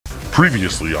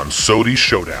Previously on SOTY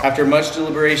Showdown. After much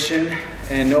deliberation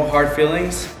and no hard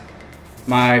feelings,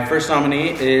 my first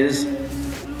nominee is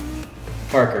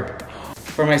Parker.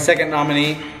 For my second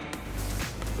nominee,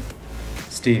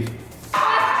 Steve.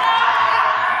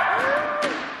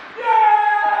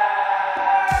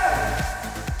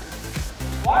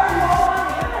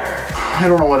 I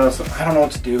don't know what else. I don't know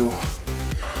what to do.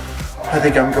 I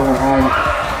think I'm going home.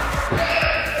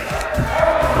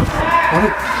 What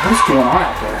is going on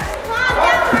out there?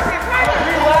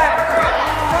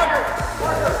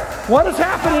 What is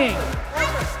happening?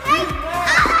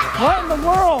 What in the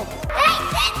world?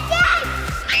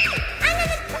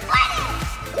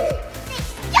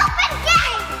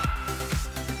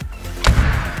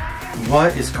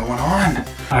 What is going on?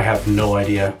 I have no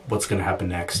idea what's gonna happen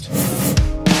next.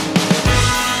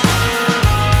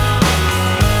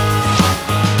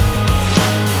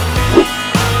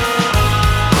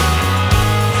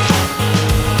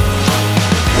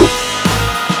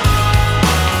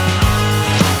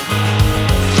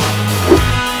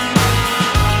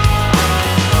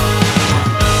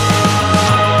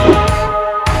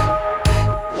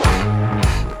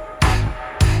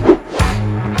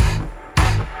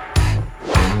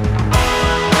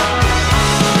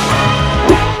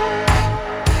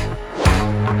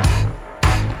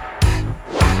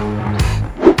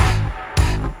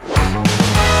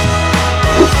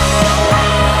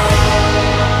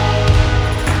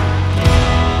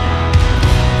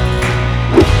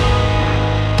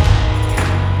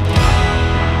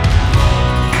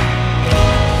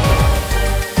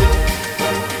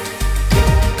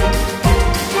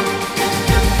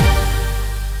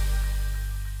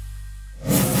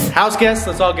 House guests,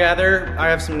 let's all gather. I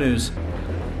have some news.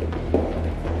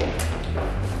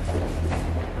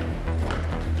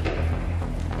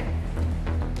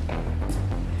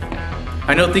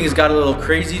 I know things got a little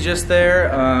crazy just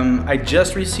there. I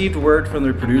just received word from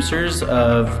the producers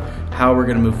of how we're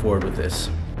gonna move forward with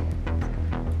this.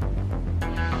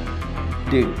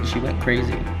 Dude, she went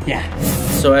crazy. Yeah.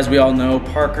 So as we all know,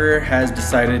 Parker has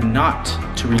decided not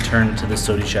to return to the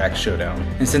SOTY Shack Showdown.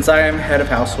 And since I am head of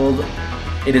household,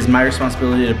 it is my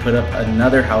responsibility to put up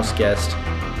another house guest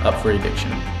up for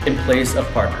eviction in place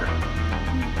of Parker.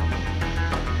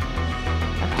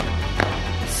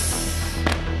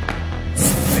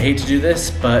 I hate to do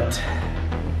this, but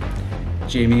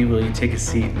Jamie, will you take a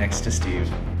seat next to Steve?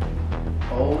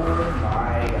 Oh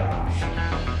my gosh.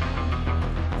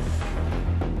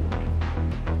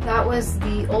 That was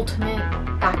the ultimate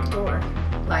backdoor.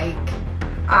 Like,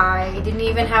 I didn't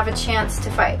even have a chance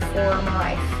to fight for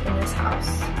my life in this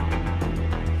house.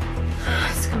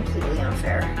 It's completely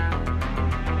unfair.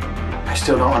 I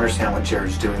still don't understand what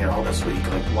Jared's doing at all this week.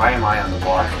 Like, why am I on the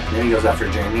block? And then he goes after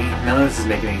Jamie. None of this is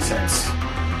making any sense.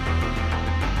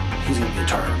 He's gonna be a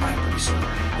target of mine pretty soon.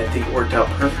 I think it worked out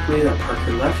perfectly that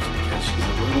Parker left because she's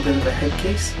a little bit of a head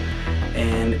case.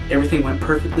 And everything went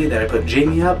perfectly that I put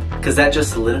Jamie up because that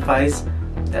just solidifies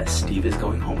that Steve is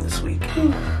going home this week.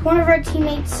 One of our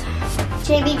teammates,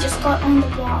 JV, just got on the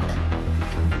block.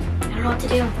 I don't know what to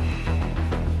do.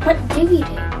 What do we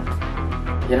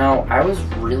do? You know, I was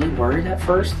really worried at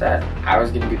first that I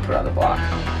was gonna be put on the block.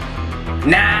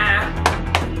 Nah!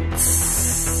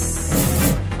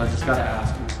 I just gotta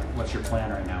ask, what's your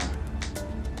plan right now?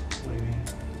 What do you mean?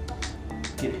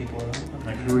 Get people out?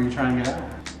 Like, who are you trying to get out?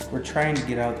 We're trying to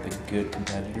get out the good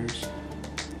competitors.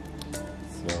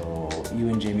 So you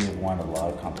and Jamie have won a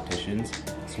lot of competitions,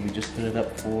 so we just put it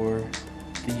up for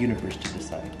the universe to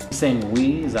decide. You saying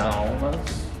we? Is that all of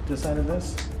us decided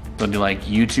this? So do like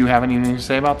you two have anything to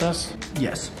say about this?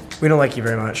 Yes. We don't like you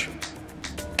very much.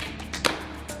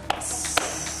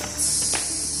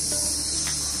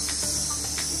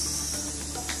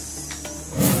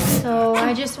 So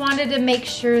I just wanted to make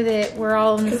sure that we're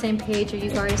all on the same page. Are you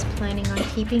guys planning on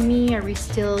keeping me? Are we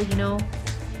still, you know,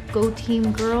 go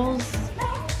team girls?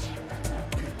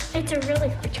 It's a really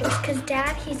hard choice because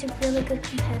Dad, he's a really good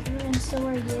competitor and so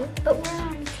are you. But we're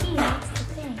on a team, that's the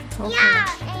thing. Okay. Yeah,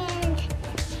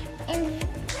 and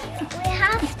we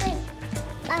have to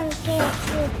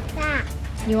get that.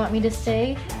 You want me to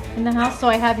stay in the house so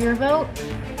I have your vote?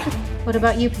 What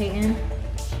about you, Peyton?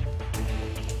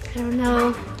 I don't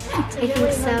know. I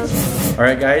think so. All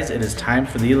right, guys, it is time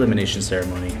for the elimination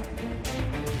ceremony.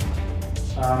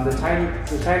 The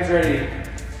time's ready.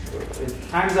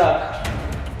 Time's up.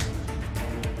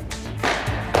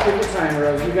 Take your time,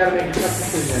 Rose. You gotta make a tough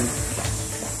decision.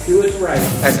 Do what's right.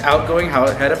 As outgoing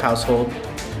head of household,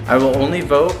 I will only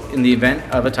vote in the event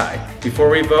of a tie. Before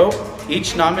we vote,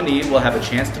 each nominee will have a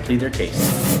chance to plead their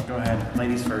case. Go ahead,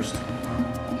 ladies first.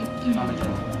 On the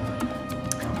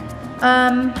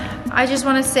agenda. I just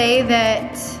want to say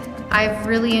that I've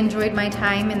really enjoyed my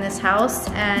time in this house,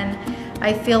 and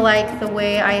I feel like the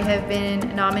way I have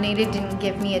been nominated didn't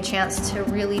give me a chance to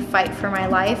really fight for my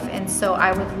life, and so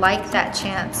I would like that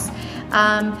chance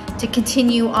to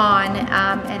continue on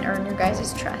and earn your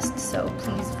guys' trust. So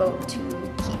please vote to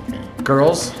keep me.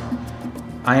 Girls,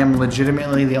 I am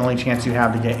legitimately the only chance you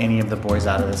have to get any of the boys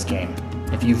out of this game.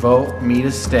 If you vote me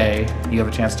to stay, you have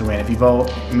a chance to win. If you vote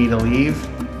me to leave,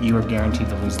 you are guaranteed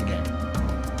to lose the game.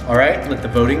 All right, let the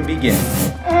voting begin.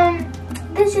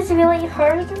 This is really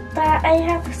hard, but I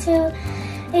have to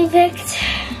evict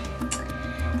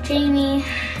Jamie.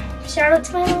 Shout out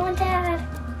to my mom and dad.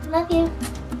 Love you.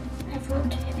 I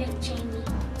vote to evict Jamie.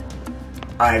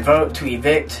 I vote to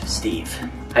evict Steve.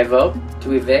 I vote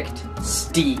to evict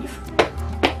Steve.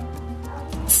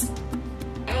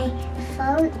 I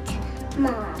vote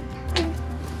Mom.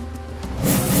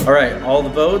 All right, all the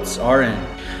votes are in.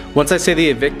 Once I say the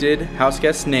evicted house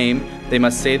guest's name, they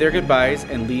must say their goodbyes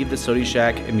and leave the SOTY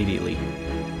Shack immediately.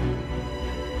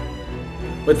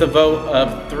 With a vote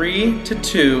of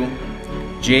 3-2,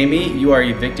 Jamie, you are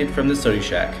evicted from the SOTY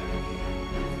Shack.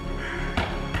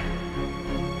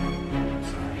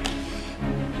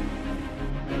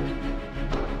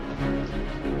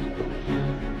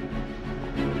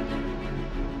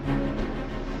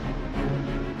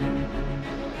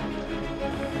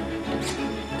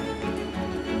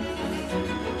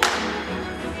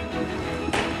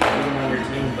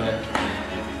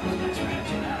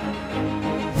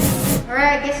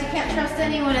 Alright, I guess you can't trust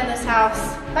anyone in this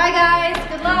house. Bye guys,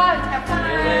 good luck, have fun.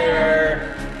 See you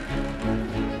later.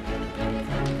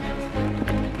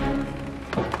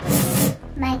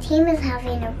 My team is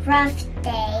having a rough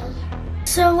day.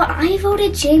 So I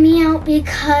voted Jamie out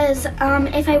because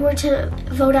if I were to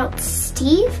vote out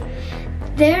Steve,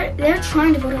 they're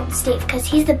trying to vote out Steve because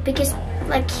he's the biggest,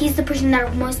 like he's the person that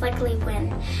will most likely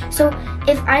win. So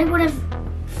if I would have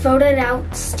voted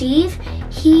out Steve,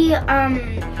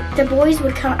 the boys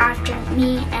would come after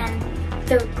me and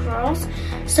the girls.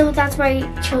 So that's why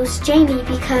I chose Jamie,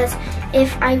 because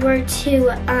if I were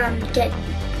to get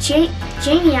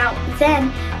Jamie out,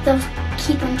 then they'll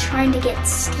keep on trying to get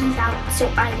Steve out, so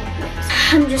I will lose.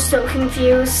 I'm just so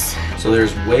confused. So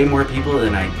there's way more people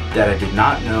that I did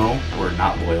not know were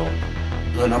not loyal.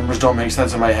 The numbers don't make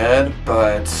sense in my head,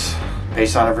 but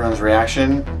based on everyone's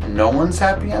reaction, no one's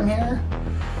happy I'm here.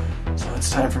 So it's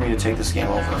time for me to take this game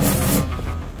over.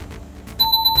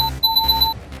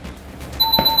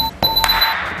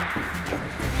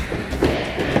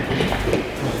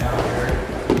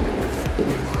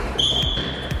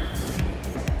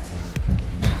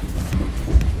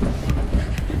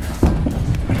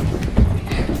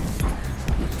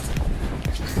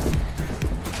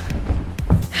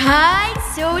 Hi,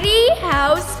 SOTY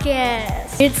house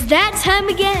guests. It's that time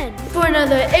again for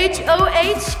another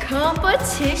HOH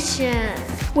competition,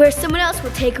 where someone else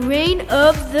will take reign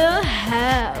of the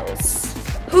house.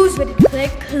 Who's ready to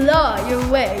claw your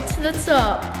way to the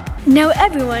top? Now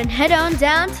everyone head on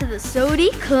down to the SOTY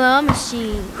claw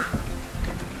machine.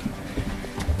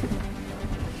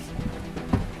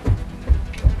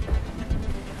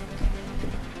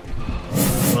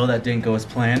 Well, that didn't go as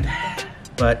planned,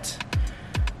 but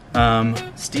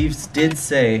Steve did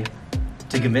say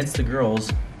to convince the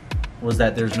girls was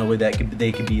that there's no way that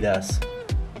they could beat us,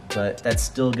 but that's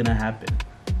still gonna happen.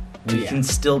 We can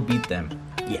still beat them.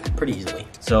 Yeah, pretty easily.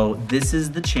 So this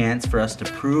is the chance for us to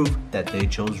prove that they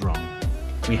chose wrong.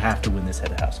 We have to win this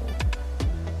head of household.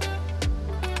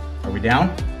 Are we down?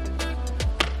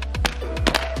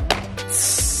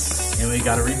 And we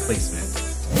got a replacement.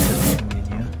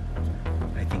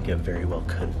 I think it very well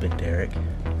could have been Derek.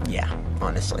 Yeah,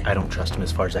 honestly. I don't trust him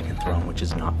as far as I can throw him, which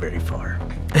is not very far.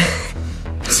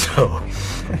 So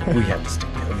we have to stick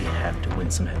together. We have to win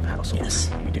some head of household.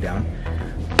 Yes. You down?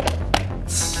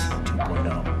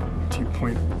 2.0.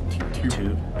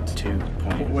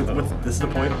 2.2. This is the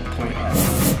point? Point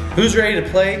F. Who's ready to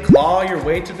play Claw Your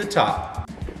Way to the Top?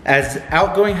 As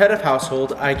outgoing head of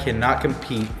household, I cannot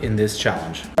compete in this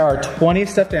challenge. There are 20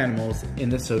 stuffed animals in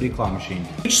the SOTY claw machine.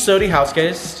 Each SOTY house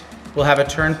guest will have a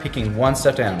turn picking one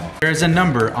stuffed animal. There is a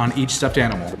number on each stuffed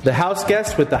animal. The house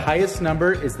guest with the highest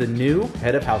number is the new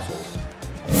head of household.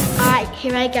 All right,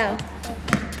 here I go.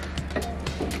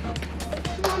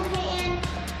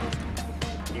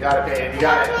 You got it, Peyton. You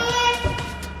got it.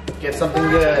 Get something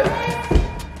good.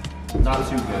 Not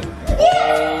too good.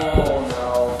 Oh,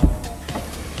 no.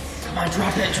 Come on,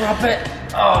 drop it, drop it.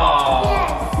 Oh.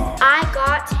 Yes. I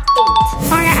got 8.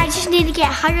 Alright, I just need to get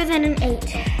higher than an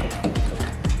 8.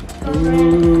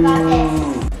 Ooh. Got this.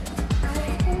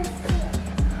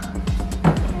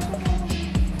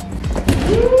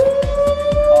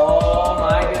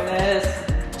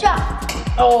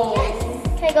 Oh.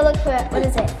 Okay, go look for it. What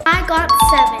is it? I got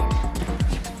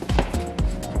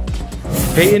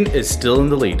 7. Peyton is still in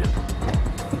the lead.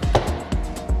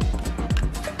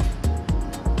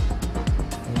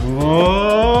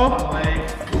 Whoa!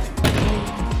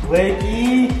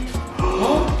 Blakey!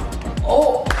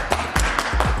 Oh!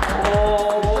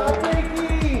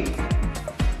 Blakey!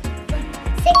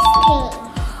 16.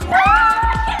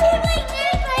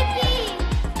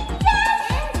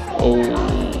 Oh.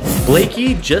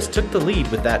 Blakey just took the lead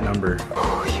with that number.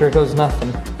 Here goes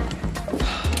nothing. I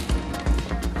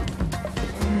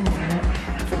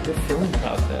have a good feeling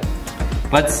about this.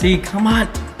 Let's see, come on.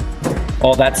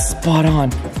 Oh, that's spot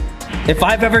on. If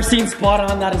I've ever seen spot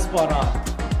on, that is spot on.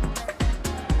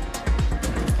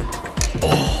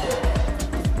 Oh.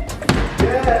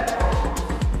 Yeah.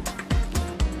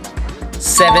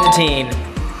 17.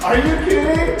 Are you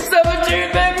kidding?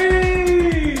 17, baby!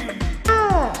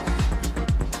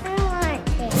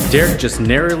 Derek just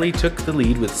narrowly took the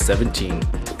lead with 17.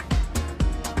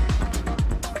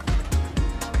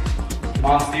 Come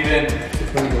on, Steven.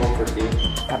 Which one are you going for, Steve?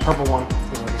 That purple one.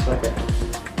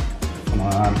 Come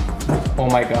on. Oh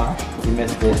my gosh, you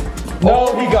missed it.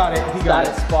 No, he got it. He got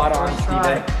That is spot on,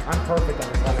 Steven. I'm perfect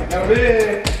on this one. No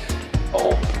big.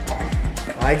 Oh.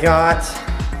 I got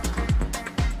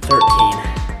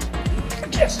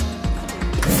 13. Yes.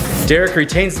 Derek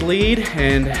retains the lead,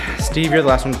 and Steve, you're the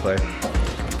last one to play.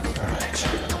 Alright.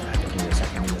 Give me a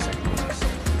second.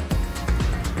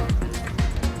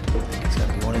 It's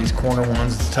gonna be one of these corner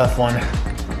ones. It's a tough one.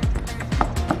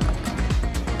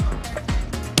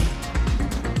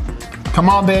 Come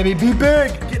on, baby. Be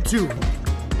big. Get 2.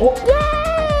 Oh.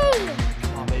 Yay!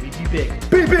 Come on, baby. Be big.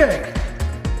 Be big.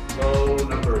 Low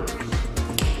numbers.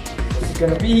 What's it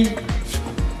gonna be? 3.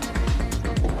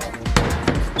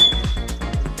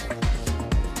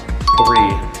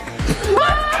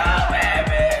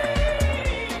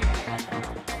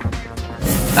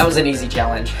 That was an easy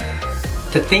challenge.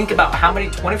 To think about how many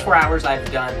 24 hours I've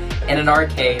done in an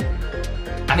arcade.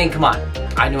 I mean, come on.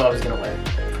 I knew I was gonna win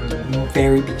from the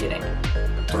very beginning.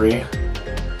 3?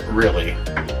 Really?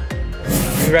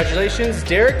 Congratulations,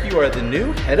 Derek. You are the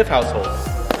new head of household.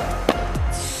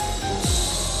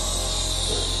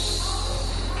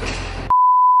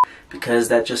 Because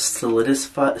that just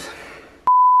solidified.